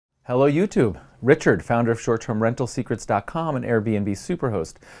Hello YouTube. Richard, founder of short-term-rental-secrets.com and Airbnb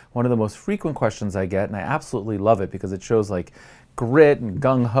superhost. One of the most frequent questions I get, and I absolutely love it because it shows like grit and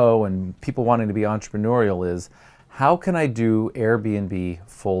gung-ho and people wanting to be entrepreneurial, is how can I do Airbnb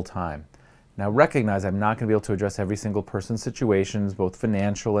full-time? Now recognize I'm not going to be able to address every single person's situations, both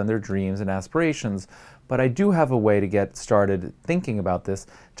financial and their dreams and aspirations, but I do have a way to get started thinking about this,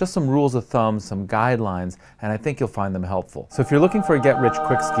 just some rules of thumb, some guidelines, and I think you'll find them helpful. So if you're looking for a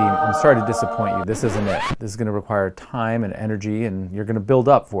get-rich-quick scheme, I'm sorry to disappoint you. This isn't it. This is going to require time and energy, and you're going to build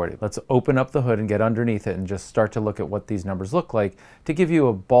up for it. Let's open up the hood and get underneath it and just start to look at what these numbers look like to give you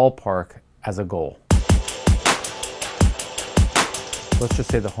a ballpark as a goal. Let's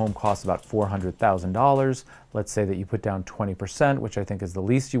just say the home costs about $400,000. Let's say that you put down 20%, which I think is the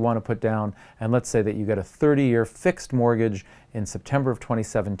least you want to put down. And let's say that you get a 30-year fixed mortgage in September of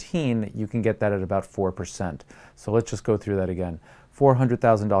 2017. You can get that at about 4%. So let's just go through that again.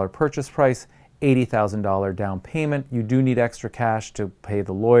 $400,000 purchase price, $80,000 down payment. You do need extra cash to pay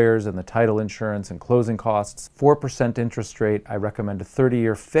the lawyers and the title insurance and closing costs. 4% interest rate. I recommend a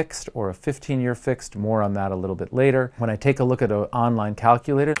 30-year fixed or a 15-year fixed. More on that a little bit later. When I take a look at an online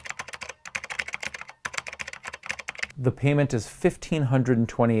calculator, the payment is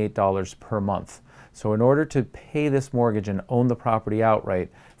 $1,528 per month. So in order to pay this mortgage and own the property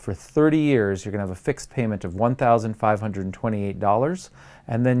outright, for 30 years, you're going to have a fixed payment of $1,528,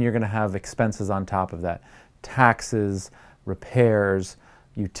 and then you're going to have expenses on top of that. Taxes, repairs,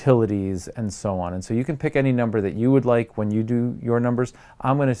 utilities, and so on. And so you can pick any number that you would like when you do your numbers.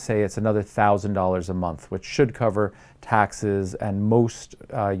 I'm going to say it's another $1,000 a month, which should cover taxes and most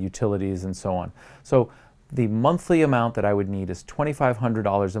utilities and so on. So the monthly amount that I would need is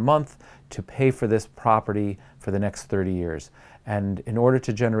 $2,500 a month to pay for this property for the next 30 years. And in order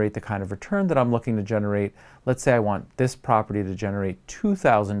to generate the kind of return that I'm looking to generate, let's say I want this property to generate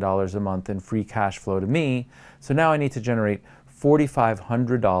 $2,000 a month in free cash flow to me. So now I need to generate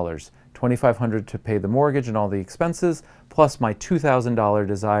 $4,500, $2,500 to pay the mortgage and all the expenses, plus my $2,000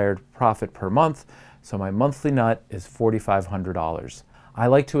 desired profit per month. So my monthly nut is $4,500. I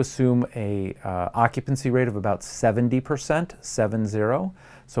like to assume a occupancy rate of about 70%, 7-0.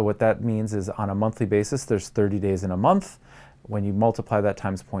 So what that means is on a monthly basis, there's 30 days in a month. When you multiply that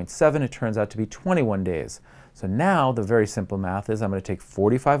times 0.7, it turns out to be 21 days. So now the very simple math is I'm going to take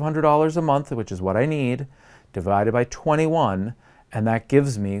 $4,500 a month, which is what I need, divided by 21, and that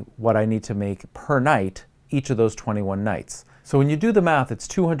gives me what I need to make per night each of those 21 nights. So when you do the math, it's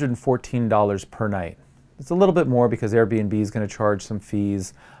 $214 per night. It's a little bit more because Airbnb is going to charge some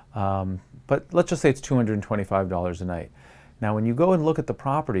fees, but let's just say it's $225 a night. Now when you go and look at the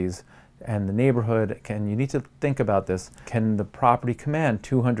properties and the neighborhood, you need to think about this. Can the property command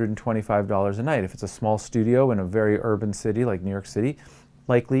 $225 a night? If it's a small studio in a very urban city like New York City,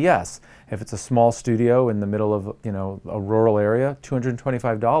 likely yes. If it's a small studio in the middle of a rural area,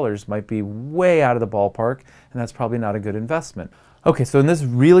 $225 might be way out of the ballpark, and that's probably not a good investment. Okay, so in this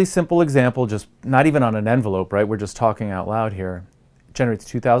really simple example, just not even on an envelope, right? We're just talking out loud here. It generates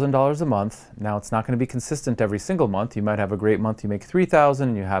 $2,000 a month. Now it's not going to be consistent every single month. You might have a great month, you make $3,000,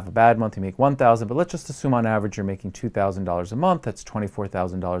 and you have a bad month, you make $1,000, but let's just assume on average you're making $2,000 a month. That's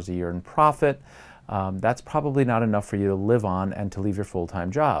 $24,000 a year in profit. That's probably not enough for you to live on and to leave your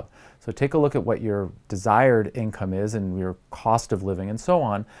full-time job. So take a look at what your desired income is and your cost of living and so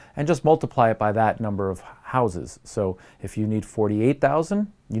on, and just multiply it by that number of houses. So if you need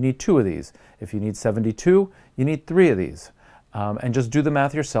 48,000, you need 2 of these. If you need 72, you need 3 of these. And just do the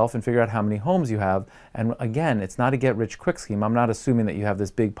math yourself and figure out how many homes you have. And again, it's not a get-rich-quick scheme. I'm not assuming that you have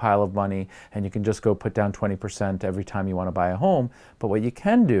this big pile of money and you can just go put down 20% every time you want to buy a home. But what you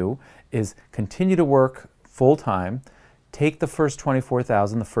can do is continue to work full-time, take the first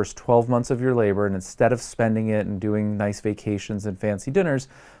 $24,000, the first 12 months of your labor, and instead of spending it and doing nice vacations and fancy dinners,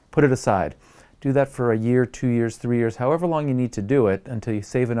 put it aside. Do that for a year, 2 years, 3 years, however long you need to do it until you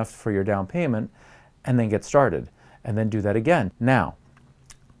save enough for your down payment, and then get started. And then do that again. Now,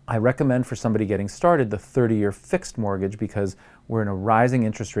 I recommend for somebody getting started the 30-year fixed mortgage because we're in a rising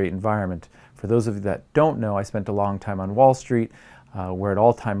interest rate environment. For those of you that don't know, I spent a long time on Wall Street. We're at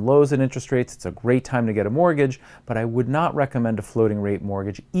all-time lows in interest rates. It's a great time to get a mortgage, but I would not recommend a floating rate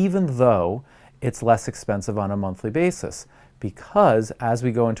mortgage even though it's less expensive on a monthly basis. Because as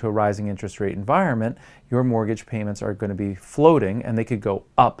we go into a rising interest rate environment, your mortgage payments are going to be floating and they could go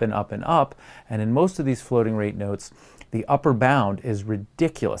up and up and up. And in most of these floating rate notes, the upper bound is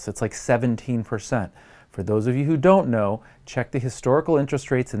ridiculous. It's like 17%. For those of you who don't know, check the historical interest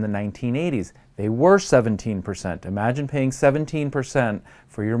rates in the 1980s. They were 17%. Imagine paying 17%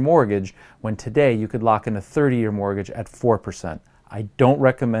 for your mortgage when today you could lock in a 30-year mortgage at 4%. I don't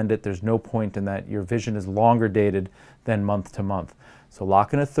recommend it. There's no point in that. Your vision is longer dated than month to month. So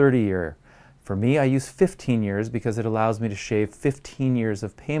lock in a 30-year. For me, I use 15 years because it allows me to shave 15 years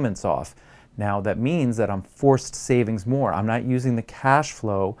of payments off. Now that means that I'm forced savings more. I'm not using the cash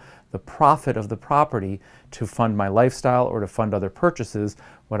flow, the profit of the property to fund my lifestyle or to fund other purchases.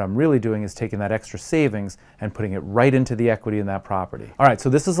 What I'm really doing is taking that extra savings and putting it right into the equity in that property. All right, so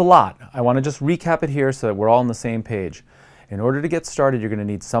this is a lot. I want to just recap it here so that we're all on the same page. In order to get started, you're going to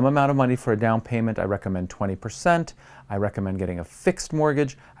need some amount of money for a down payment. I recommend 20%. I recommend getting a fixed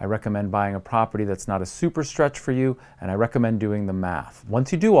mortgage. I recommend buying a property that's not a super stretch for you, and I recommend doing the math.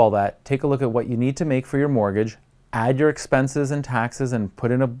 Once you do all that, take a look at what you need to make for your mortgage, add your expenses and taxes and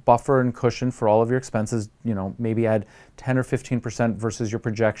put in a buffer and cushion for all of your expenses. You know, maybe add 10 or 15% versus your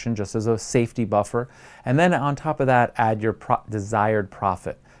projection just as a safety buffer. And then on top of that, add your desired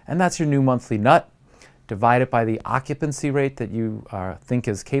profit. And that's your new monthly nut. Divide it by the occupancy rate that you think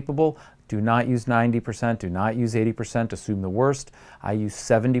is capable. Do not use 90%, do not use 80%, assume the worst. I use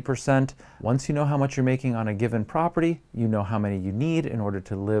 70%. Once you know how much you're making on a given property, you know how many you need in order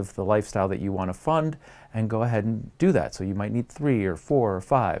to live the lifestyle that you want to fund, and go ahead and do that. So you might need 3 or 4 or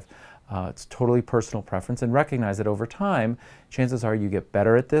 5. It's totally personal preference, and recognize that over time, chances are you get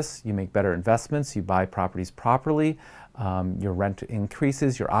better at this, you make better investments, you buy properties properly, your rent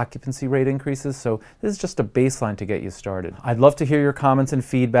increases, your occupancy rate increases. So this is just a baseline to get you started. I'd love to hear your comments and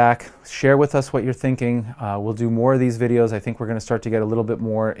feedback. Share with us what you're thinking. We'll do more of these videos. I think we're going to start to get a little bit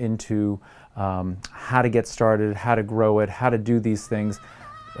more into how to get started, how to grow it, how to do these things.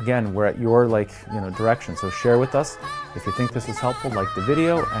 Again, we're at your direction. So share with us. If you think this was helpful, like the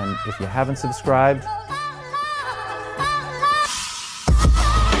video, and if you haven't subscribed,